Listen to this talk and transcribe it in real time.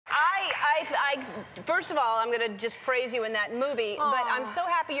First of all, I'm going to just praise you in that movie, but I'm so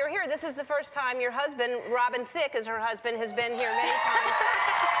happy you're here. This is the first time your husband, Robin Thicke, as her husband, has been here many times.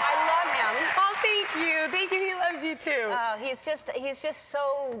 I love him. Oh, thank you. Thank you. He loves you too. He's just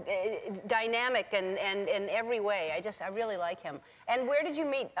so dynamic and in every way. I really like him. And where did you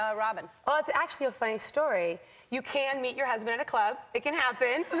meet Robin? Well, it's actually a funny story. You can meet your husband at a club. It can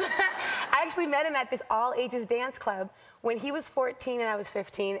happen. I actually met him at this all-ages dance club when he was 14 and I was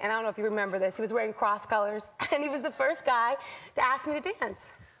 15. And I don't know if you remember this. He was wearing cross colors, and he was the first guy to ask me to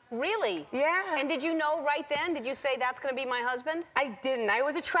dance. Really? Yeah. And did you know right then? Did you say that's going to be my husband? I didn't. I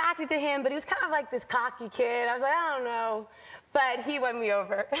was attracted to him, but he was kind of like this cocky kid. I was like, I don't know. But he won me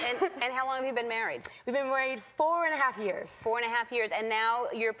over. And how long have you been married? We've been married 4.5 years. 4.5 years. And now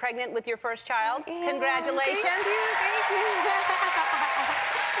you're pregnant with your first child. Yeah, congratulations. Thank you. Thank you.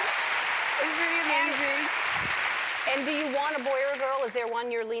 It's pretty amazing. And do you want a boy or a girl? Is there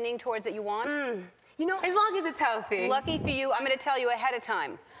one you're leaning towards that you want? You know, as long as it's healthy. Lucky for you, I'm going to tell you ahead of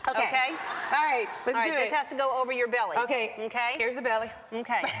time. Okay. Okay? All right, let's do it. This has to go over your belly. Okay. Okay? Here's the belly.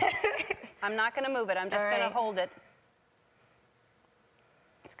 Okay. I'm not going to move it. I'm just going to hold it.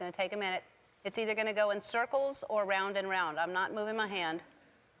 It's going to take a minute. It's either going to go in circles or round and round. I'm not moving my hand.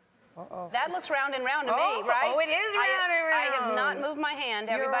 Uh-oh. That looks round and round to me, right? Oh, it is round and round. I have not moved my hand.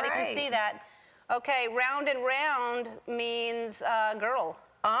 Everybody can see that. Okay, round and round means girl.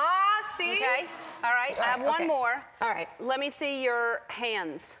 Ah, see? Okay. All right. I have one more. All right. Let me see your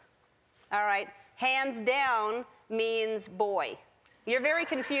hands. All right. Hands down means boy. You're very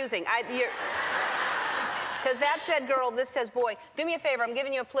confusing. Because that said girl, this says boy. Do me a favor. I'm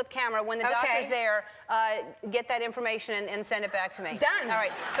giving you a flip camera. When the doctor's there, get that information and send it back to me. Done. All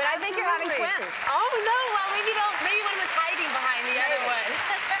right. But I think you're having twins. Oh, no. Well, maybe one was hiding behind the other one.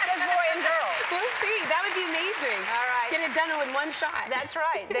 Just boy and girl. We'll see. That would be amazing. All right. Get it done with one shot. That's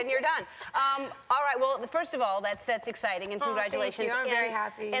right. Then you're done. All right. Well, first of all, that's exciting, and congratulations. Thank you. I'm very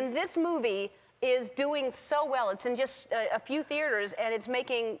happy. And this movie is doing so well. It's in just a few theaters, and it's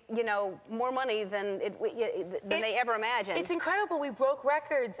making, you know, more money than they ever imagined. It's incredible. We broke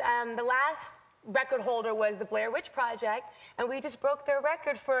records. The last record holder was the Blair Witch Project, and we just broke their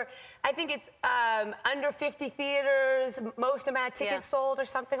record for, I think it's under 50 theaters, most amount of tickets sold or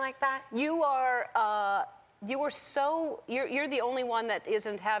something like that. You're the only one that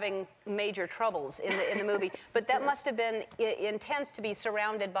isn't having major troubles in the movie. But that must have been intense to be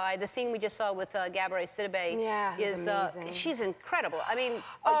surrounded by the scene we just saw with Gabourey Sidibe. Yeah, is amazing. She's incredible. I mean,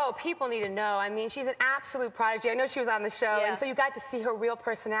 people need to know. I mean, she's an absolute prodigy. I know she was on the show, and so you got to see her real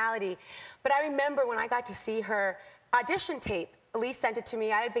personality. But I remember when I got to see her audition tape. Elise sent it to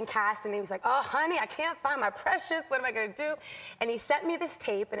me. I had been cast, and he was like, oh, honey, I can't find my precious. What am I going to do? And he sent me this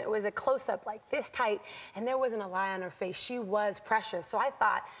tape, and it was a close-up like this tight, and there wasn't a lie on her face. She was precious. So I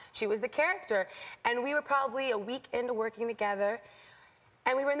thought she was the character. And we were probably a week into working together,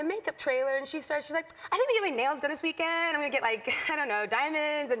 and we were in the makeup trailer, and she's like, I think I'm gonna get my nails done this weekend. I'm gonna get, like, I don't know,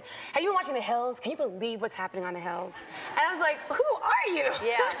 diamonds. And have you been watching The Hills? Can you believe what's happening on The Hills? And I was like, who are you?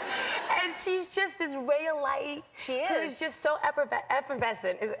 Yeah. And she's just this ray of light. She is. Who's just so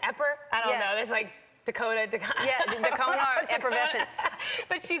effervescent. Is it Epper? I don't know. There's like Dakota. Yeah, Dakota effervescent.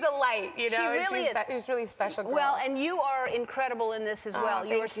 But she's a light, you know. She really is. She's really special girl. Well, and you are incredible in this as well.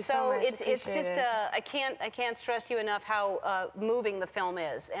 You are so much. It's just I can't stress to you enough how moving the film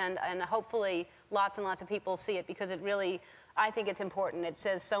is, and hopefully lots and lots of people see it, because it really, I think it's important. It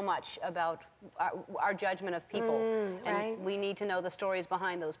says so much about our judgment of people, and we need to know the stories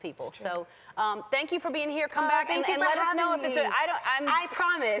behind those people. So, thank you for being here. Come back and let us know if it's. I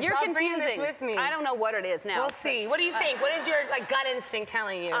promise. You're I'll confusing. bring this with me. I don't know what it is now. We'll see. What do you think? What is your gut instinct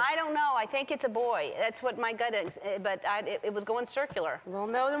telling you? I don't know. I think it's a boy. That's what my gut is. But it was going circular. We'll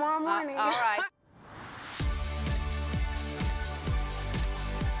know tomorrow morning. All right.